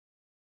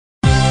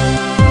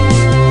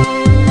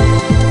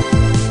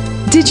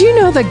Did you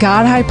know the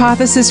God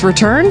hypothesis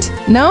returned?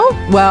 No?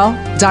 Well,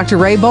 Dr.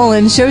 Ray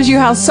Bohlin shows you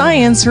how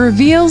science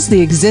reveals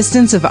the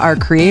existence of our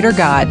Creator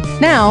God,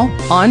 now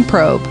on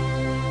Probe.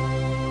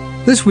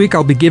 This week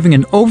I'll be giving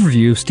an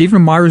overview of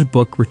Stephen Meyer's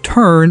book,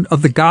 Return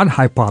of the God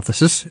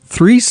Hypothesis,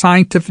 3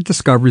 scientific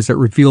discoveries that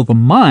reveal the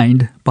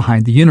mind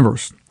behind the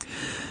universe.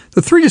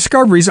 The 3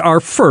 discoveries are,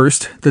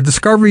 first, the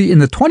discovery in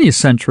the 20th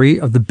century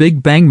of the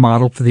Big Bang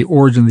model for the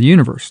origin of the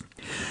universe.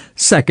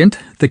 Second,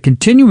 the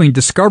continuing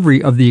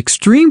discovery of the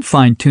extreme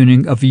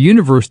fine-tuning of a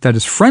universe that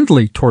is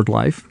friendly toward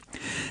life.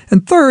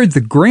 And third,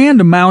 the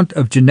grand amount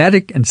of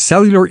genetic and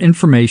cellular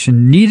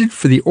information needed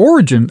for the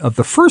origin of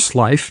the first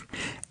life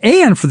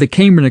and for the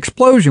Cambrian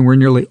explosion where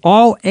nearly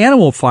all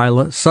animal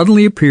phyla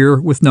suddenly appear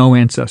with no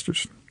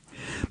ancestors.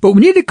 But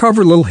we need to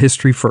cover a little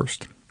history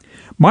first.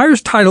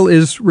 Meyer's title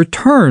is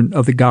Return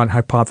of the God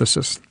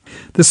Hypothesis.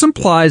 This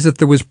implies that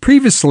there was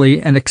previously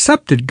an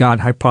accepted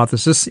God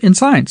hypothesis in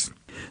science.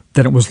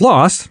 Then it was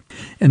lost,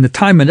 and the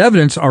time and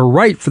evidence are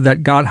right for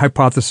that God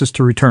hypothesis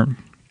to return.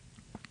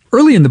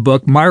 Early in the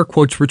book, Meyer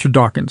quotes Richard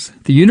Dawkins.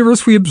 The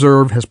universe we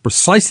observe has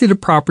precisely the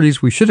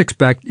properties we should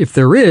expect if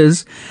there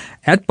is,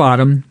 at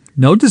bottom,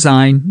 no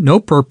design, no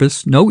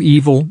purpose, no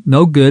evil,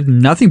 no good,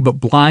 nothing but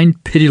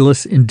blind,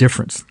 pitiless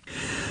indifference.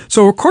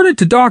 So according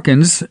to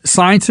Dawkins,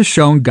 science has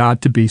shown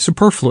God to be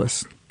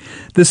superfluous.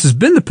 This has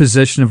been the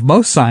position of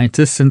most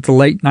scientists since the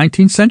late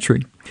 19th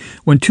century,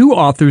 when 2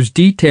 authors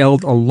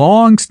detailed a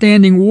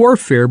long-standing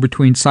warfare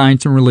between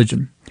science and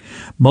religion.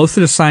 Most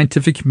of the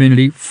scientific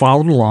community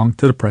followed along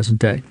to the present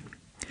day.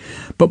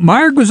 But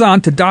Meyer goes on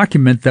to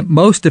document that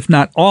most, if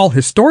not all,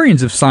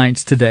 historians of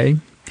science today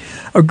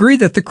agree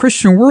that the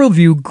Christian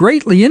worldview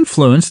greatly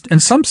influenced,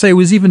 and some say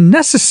was even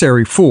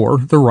necessary for,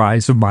 the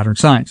rise of modern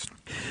science.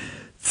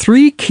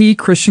 3 key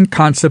Christian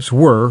concepts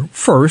were,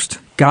 first,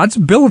 God's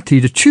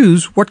ability to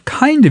choose what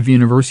kind of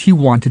universe he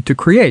wanted to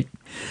create.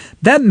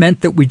 That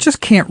meant that we just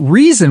can't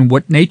reason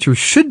what nature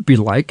should be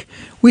like.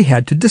 We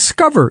had to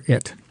discover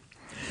it.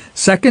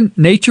 Second,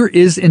 nature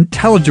is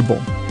intelligible.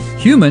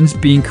 Humans,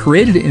 being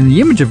created in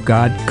the image of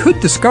God, could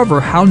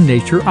discover how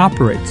nature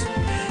operates.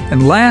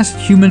 And last,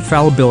 human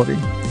fallibility.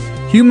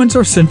 Humans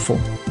are sinful.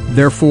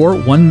 Therefore,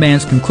 one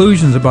man's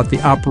conclusions about the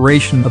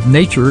operation of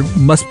nature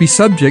must be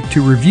subject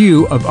to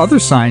review of other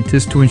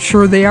scientists to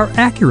ensure they are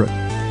accurate.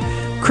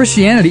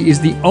 Christianity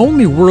is the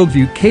only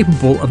worldview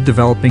capable of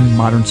developing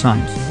modern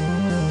science.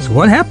 So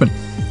what happened?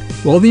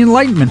 Well, the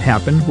Enlightenment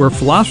happened, where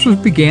philosophers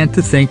began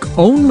to think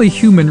only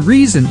human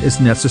reason is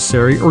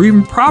necessary or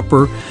even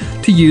proper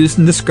to use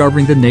in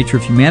discovering the nature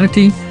of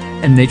humanity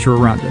and nature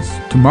around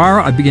us.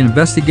 Tomorrow, I begin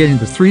investigating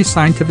the 3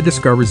 scientific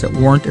discoveries that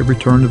warrant a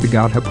return of the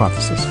God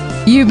hypothesis.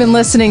 You've been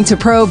listening to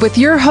Probe with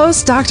your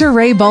host, Dr.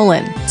 Ray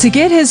Bohlin. To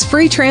get his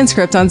free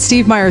transcript on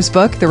Steve Meyer's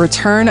book, The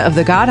Return of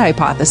the God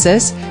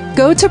Hypothesis,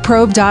 go to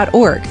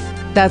probe.org.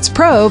 That's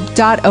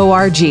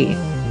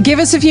probe.org. Give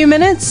us a few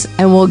minutes,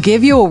 and we'll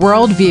give you a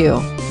world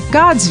view,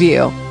 God's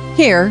view,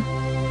 here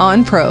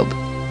on Probe.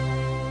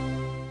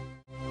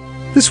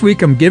 This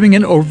week I'm giving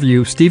an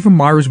overview of Stephen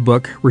Meyer's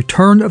book,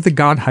 Return of the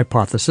God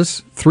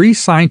Hypothesis, 3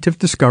 scientific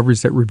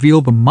discoveries that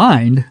reveal the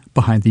mind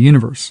behind the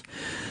universe.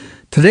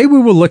 Today we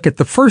will look at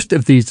the first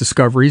of these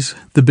discoveries,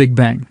 the Big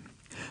Bang.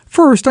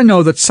 First, I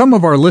know that some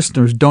of our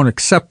listeners don't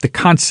accept the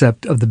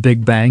concept of the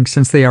Big Bang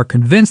since they are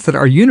convinced that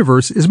our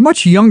universe is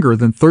much younger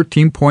than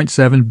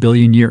 13.7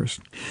 billion years.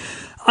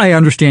 I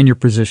understand your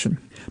position.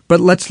 But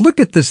let's look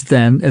at this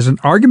then as an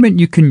argument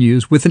you can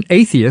use with an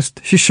atheist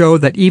to show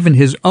that even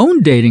his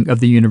own dating of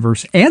the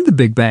universe and the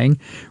Big Bang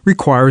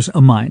requires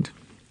a mind.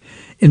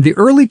 In the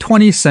early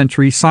 20th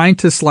century,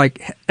 scientists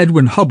like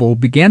Edwin Hubble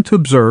began to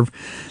observe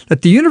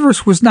that the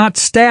universe was not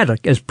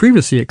static as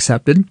previously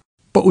accepted,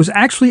 but was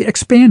actually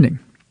expanding.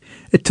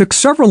 It took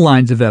several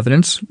lines of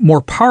evidence,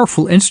 more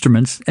powerful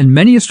instruments, and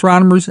many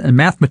astronomers and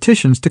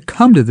mathematicians to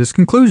come to this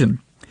conclusion.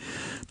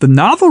 The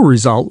novel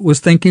result was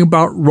thinking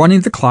about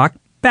running the clock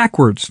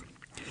backwards.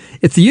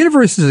 If the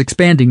universe is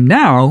expanding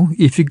now,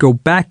 if you go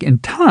back in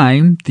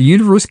time, the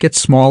universe gets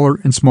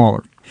smaller and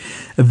smaller.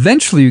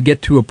 Eventually, you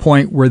get to a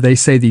point where they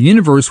say the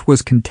universe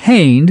was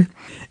contained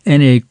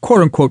in a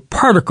quote-unquote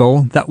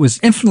particle that was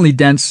infinitely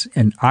dense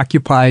and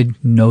occupied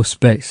no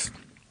space.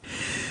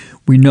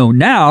 We know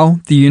now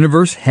the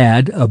universe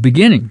had a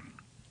beginning.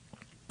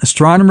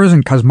 Astronomers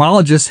and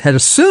cosmologists had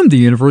assumed the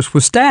universe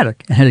was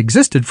static and had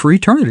existed for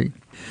eternity.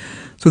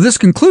 So this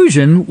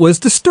conclusion was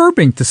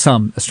disturbing to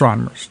some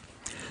astronomers.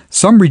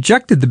 Some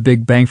rejected the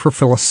Big Bang for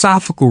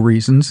philosophical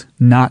reasons,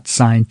 not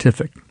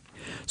scientific.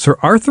 Sir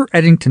Arthur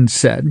Eddington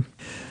said,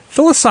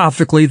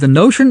 "Philosophically, the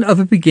notion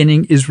of a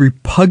beginning is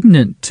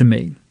repugnant to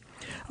me.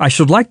 I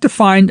should like to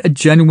find a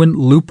genuine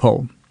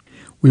loophole.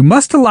 We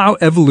must allow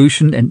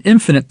evolution an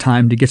infinite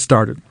time to get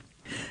started."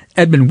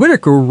 Edmund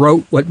Whittaker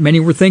wrote what many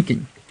were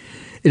thinking.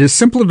 It is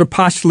simpler to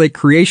postulate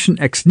creation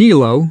ex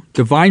nihilo,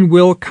 divine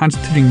will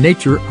constituting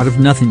nature out of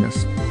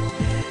nothingness.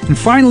 And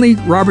finally,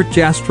 Robert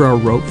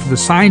Jastrow wrote, "For the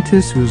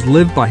scientist who has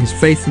lived by his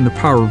faith in the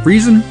power of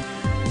reason,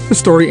 the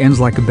story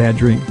ends like a bad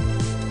dream.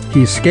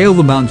 He has scaled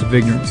the mountains of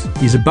ignorance.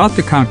 He's about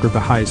to conquer the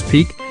highest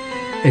peak,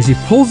 As he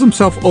pulls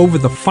himself over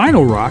the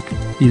final rock,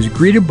 he is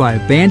greeted by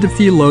a band of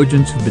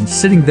theologians who've been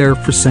sitting there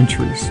for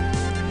centuries.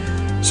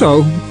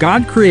 So,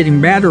 God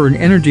creating matter and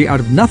energy out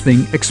of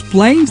nothing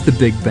explains the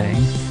Big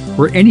Bang,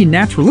 where any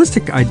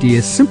naturalistic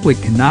ideas simply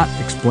cannot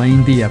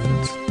explain the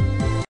evidence.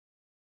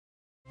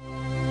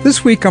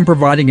 This week I'm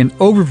providing an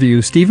overview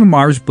of Stephen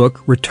Meyer's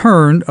book,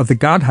 Return of the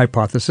God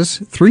Hypothesis,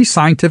 3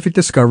 Scientific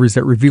Discoveries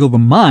that Reveal the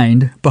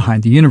Mind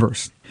Behind the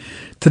Universe.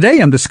 Today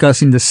I'm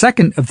discussing the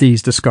second of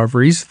these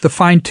discoveries, the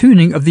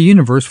fine-tuning of the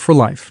universe for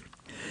life.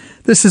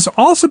 This has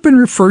also been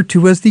referred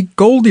to as the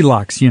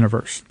Goldilocks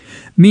universe,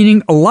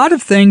 meaning a lot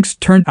of things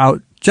turned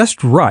out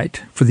just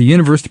right for the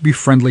universe to be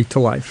friendly to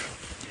life.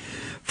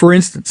 For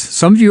instance,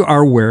 some of you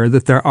are aware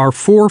that there are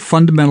 4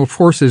 fundamental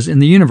forces in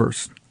the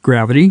universe: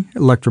 gravity,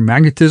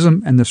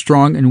 electromagnetism, and the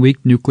strong and weak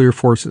nuclear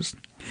forces.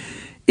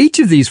 Each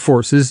of these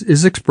forces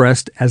is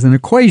expressed as an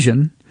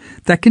equation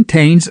that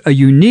contains a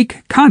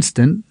unique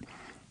constant,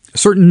 a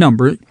certain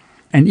number,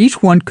 and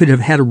each one could have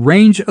had a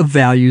range of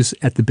values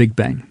at the Big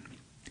Bang.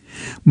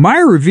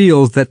 Meyer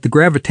reveals that the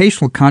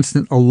gravitational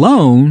constant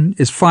alone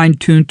is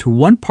fine-tuned to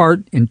 1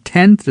 part in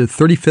 10 to the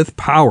 35th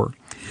power.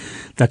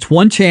 That's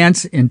 1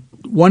 chance in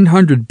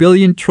 100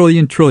 billion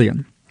trillion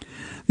trillion.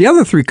 The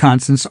other 3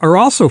 constants are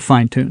also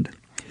fine-tuned.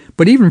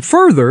 But even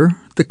further,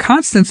 the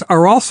constants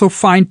are also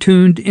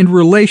fine-tuned in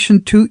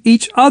relation to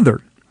each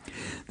other.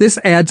 This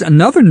adds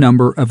another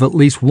number of at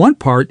least 1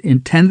 part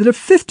in 10 to the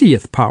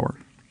 50th power.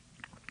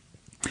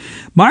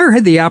 Meyer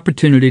had the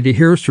opportunity to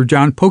hear Sir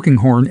John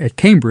Polkinghorne at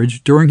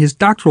Cambridge during his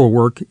doctoral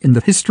work in the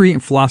history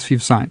and philosophy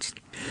of science.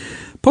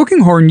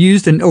 Polkinghorne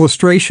used an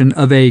illustration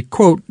of a,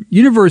 quote,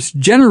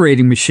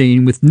 universe-generating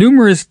machine with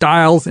numerous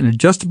dials and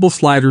adjustable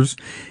sliders,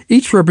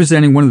 each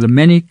representing one of the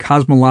many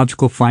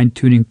cosmological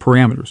fine-tuning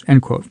parameters,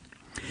 end quote.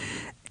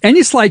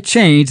 Any slight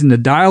change in the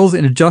dials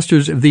and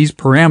adjusters of these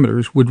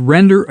parameters would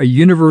render a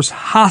universe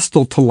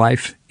hostile to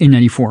life in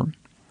any form.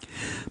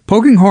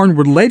 Polkinghorne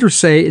would later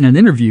say in an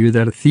interview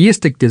that a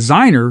theistic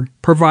designer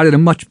provided a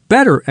much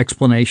better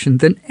explanation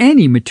than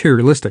any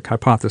materialistic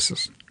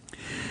hypothesis.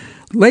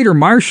 Later,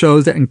 Meyer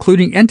shows that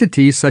including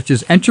entities such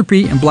as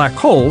entropy and black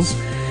holes,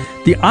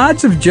 the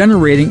odds of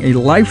generating a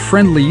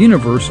life-friendly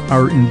universe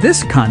are, in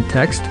this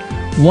context,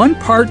 1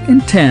 part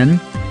in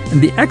 10,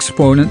 and the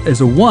exponent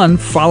is a 1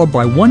 followed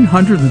by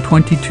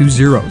 122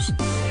 zeros.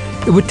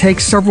 It would take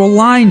several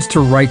lines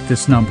to write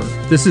this number.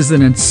 This is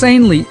an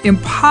insanely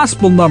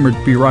impossible number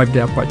to be arrived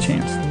at by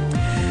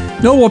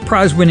chance. Nobel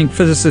Prize-winning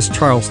physicist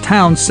Charles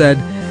Townes said,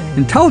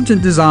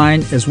 "Intelligent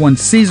design, as one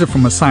sees it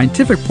from a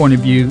scientific point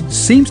of view,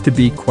 seems to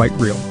be quite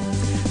real.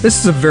 This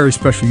is a very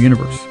special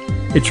universe.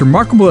 It's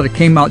remarkable that it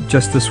came out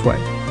just this way.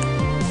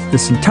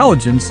 This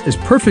intelligence is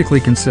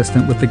perfectly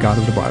consistent with the God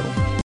of the Bible."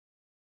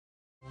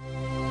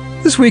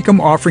 This week I'm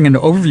offering an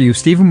overview of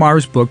Stephen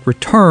Meyer's book,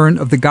 Return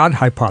of the God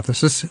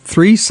Hypothesis,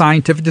 3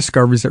 Scientific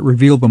Discoveries that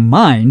Reveal the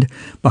Mind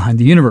Behind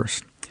the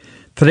Universe.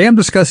 Today I'm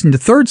discussing the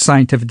third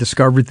scientific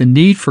discovery, the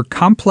need for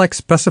complex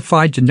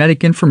specified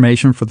genetic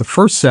information for the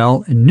first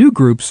cell in new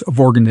groups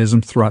of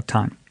organisms throughout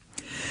time.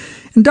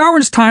 In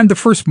Darwin's time, the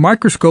first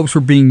microscopes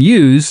were being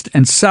used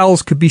and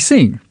cells could be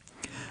seen.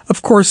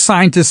 Of course,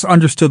 scientists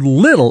understood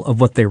little of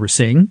what they were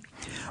seeing.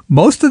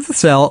 Most of the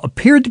cell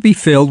appeared to be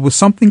filled with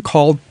something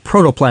called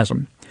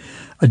protoplasm,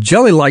 a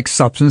jelly-like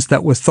substance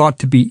that was thought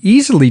to be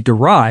easily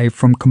derived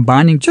from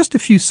combining just a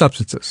few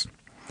substances.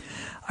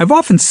 I've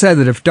often said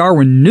that if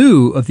Darwin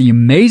knew of the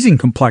amazing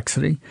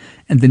complexity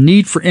and the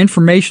need for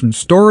information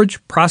storage,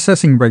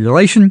 processing, and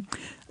regulation,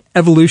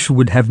 evolution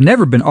would have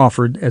never been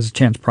offered as a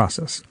chance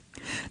process.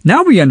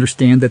 Now we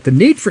understand that the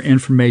need for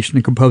information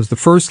to compose the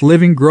first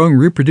living, growing,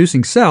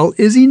 reproducing cell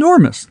is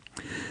enormous.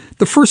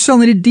 The first cell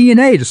needed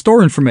DNA to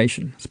store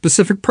information,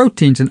 specific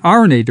proteins and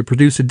RNA to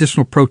produce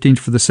additional proteins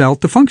for the cell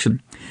to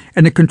function,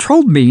 and a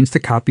controlled means to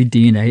copy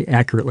DNA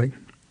accurately.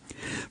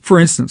 For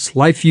instance,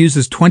 life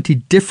uses 20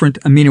 different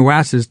amino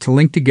acids to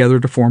link together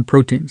to form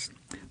proteins,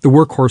 the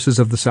workhorses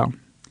of the cell.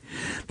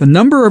 The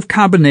number of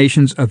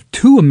combinations of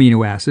 2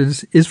 amino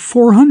acids is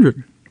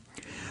 400.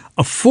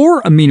 A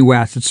 4 amino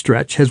acid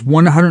stretch has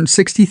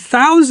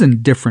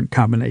 160,000 different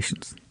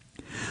combinations.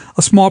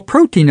 A small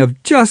protein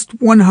of just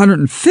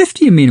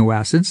 150 amino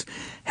acids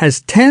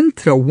has 10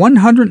 to the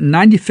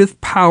 195th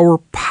power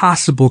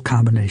possible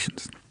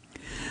combinations.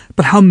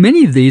 But how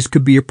many of these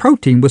could be a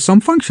protein with some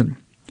function?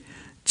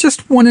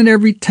 Just 1 in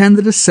every 10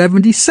 to the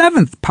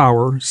 77th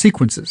power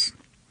sequences.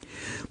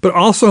 But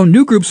also,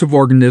 new groups of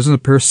organisms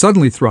appear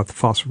suddenly throughout the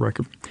fossil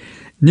record.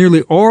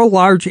 Nearly all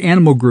large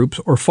animal groups,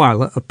 or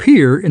phyla,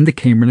 appear in the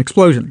Cambrian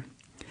explosion.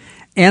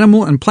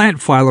 Animal and plant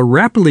phyla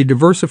rapidly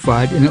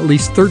diversified in at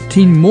least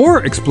 13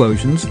 more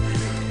explosions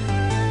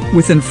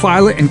within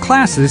phyla and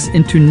classes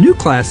into new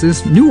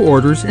classes, new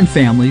orders, and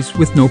families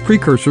with no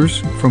precursors,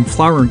 from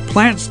flowering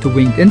plants to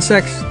winged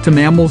insects to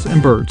mammals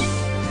and birds.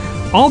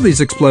 All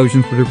these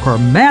explosions would require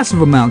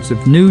massive amounts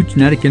of new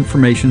genetic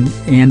information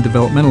and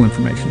developmental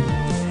information.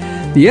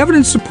 The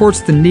evidence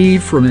supports the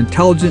need for an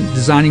intelligent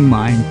designing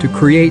mind to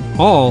create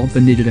all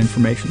the needed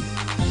information.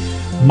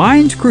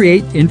 Minds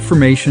create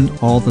information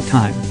all the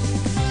time.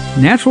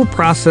 Natural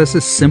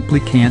processes simply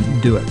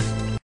can't do it.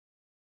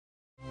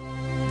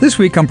 This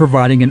week I'm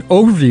providing an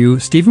overview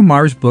of Stephen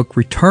Meyer's book,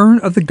 Return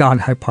of the God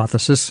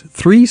Hypothesis,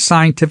 3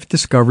 Scientific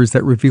Discoveries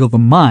that Reveal the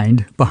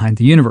Mind Behind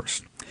the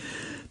Universe.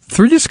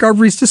 3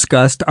 discoveries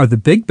discussed are the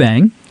Big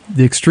Bang,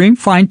 the extreme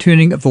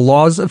fine-tuning of the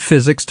laws of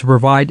physics to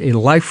provide a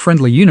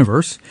life-friendly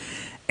universe,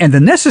 and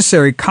the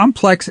necessary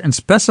complex and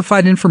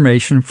specified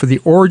information for the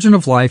origin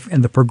of life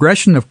and the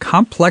progression of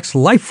complex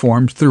life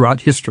forms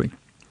throughout history.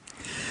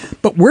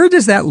 But where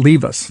does that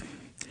leave us?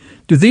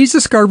 Do these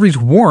discoveries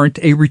warrant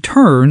a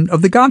return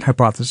of the God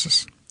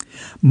hypothesis?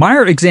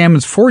 Meyer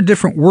examines 4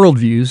 different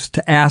worldviews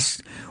to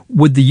ask,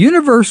 would the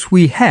universe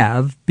we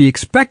have be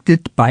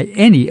expected by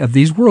any of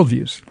these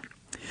worldviews?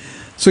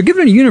 So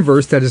given a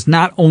universe that is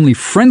not only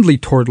friendly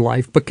toward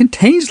life but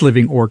contains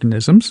living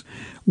organisms,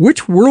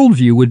 which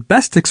worldview would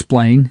best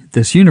explain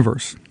this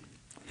universe?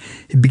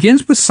 It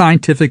begins with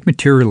scientific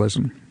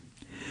materialism.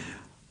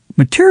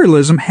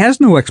 Materialism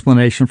has no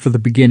explanation for the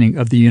beginning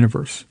of the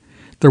universe.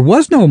 There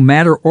was no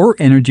matter or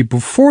energy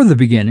before the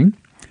beginning,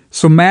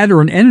 so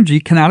matter and energy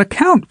cannot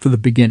account for the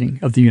beginning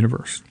of the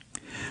universe.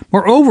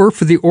 Moreover,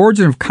 for the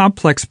origin of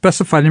complex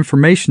specified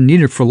information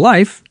needed for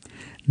life,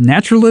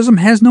 naturalism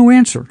has no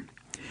answer.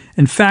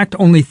 In fact,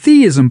 only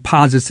theism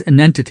posits an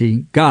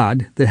entity,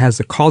 God, that has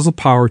the causal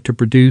power to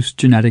produce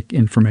genetic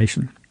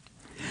information.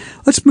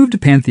 Let's move to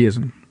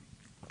pantheism.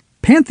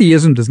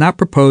 Pantheism does not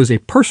propose a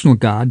personal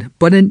God,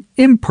 but an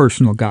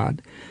impersonal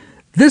God.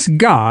 This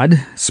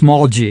God,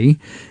 small g,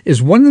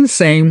 is one and the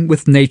same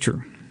with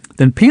nature.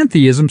 Then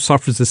pantheism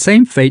suffers the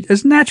same fate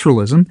as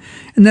naturalism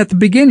in that the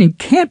beginning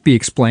can't be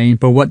explained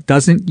by what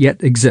doesn't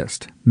yet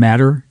exist,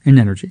 matter and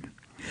energy.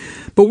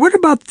 But what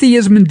about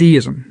theism and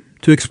deism?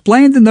 To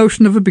explain the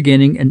notion of a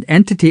beginning, an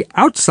entity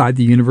outside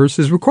the universe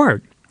is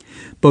required.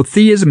 Both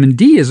theism and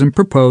deism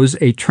propose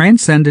a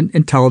transcendent,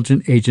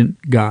 intelligent agent,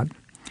 God.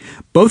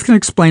 Both can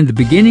explain the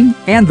beginning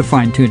and the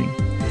fine-tuning.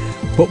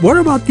 But what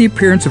about the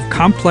appearance of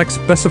complex,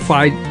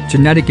 specified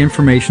genetic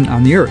information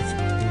on the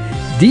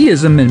earth?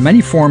 Deism and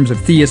many forms of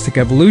theistic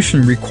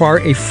evolution require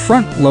a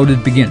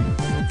front-loaded beginning.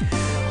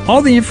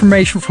 All the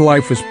information for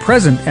life was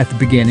present at the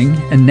beginning,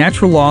 and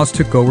natural laws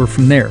took over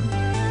from there.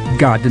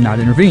 God did not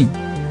intervene.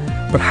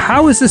 But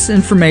how is this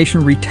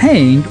information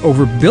retained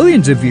over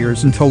billions of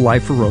years until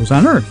life arose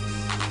on Earth?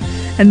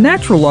 And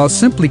natural laws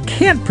simply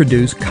can't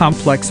produce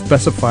complex,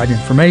 specified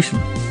information.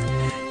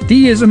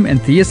 Deism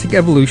and theistic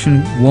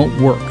evolution won't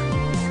work,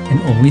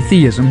 and only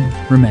theism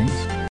remains.